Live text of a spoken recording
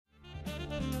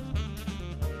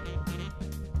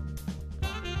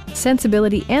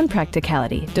Sensibility and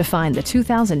practicality define the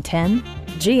 2010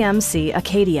 GMC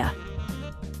Acadia.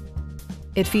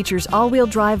 It features all-wheel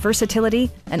drive versatility,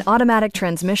 an automatic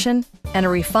transmission, and a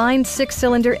refined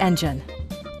 6-cylinder engine.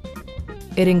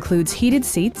 It includes heated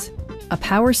seats, a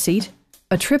power seat,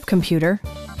 a trip computer,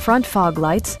 front fog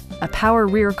lights, a power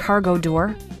rear cargo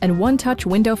door, and one-touch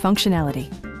window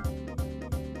functionality.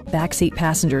 Backseat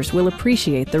passengers will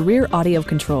appreciate the rear audio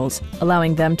controls,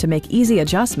 allowing them to make easy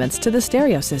adjustments to the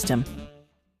stereo system.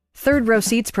 Third-row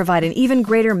seats provide an even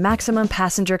greater maximum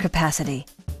passenger capacity.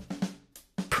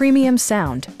 Premium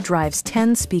sound drives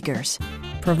 10 speakers,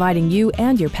 providing you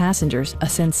and your passengers a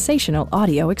sensational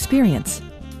audio experience.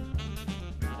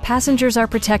 Passengers are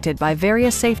protected by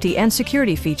various safety and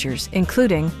security features,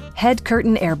 including head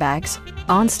curtain airbags,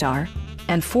 OnStar,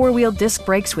 and 4-wheel disc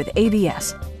brakes with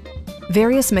ABS.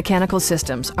 Various mechanical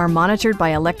systems are monitored by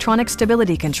electronic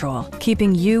stability control,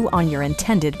 keeping you on your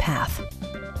intended path.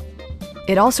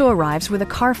 It also arrives with a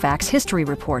Carfax history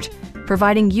report,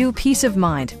 providing you peace of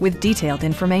mind with detailed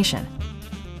information.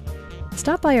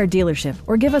 Stop by our dealership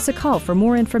or give us a call for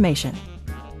more information.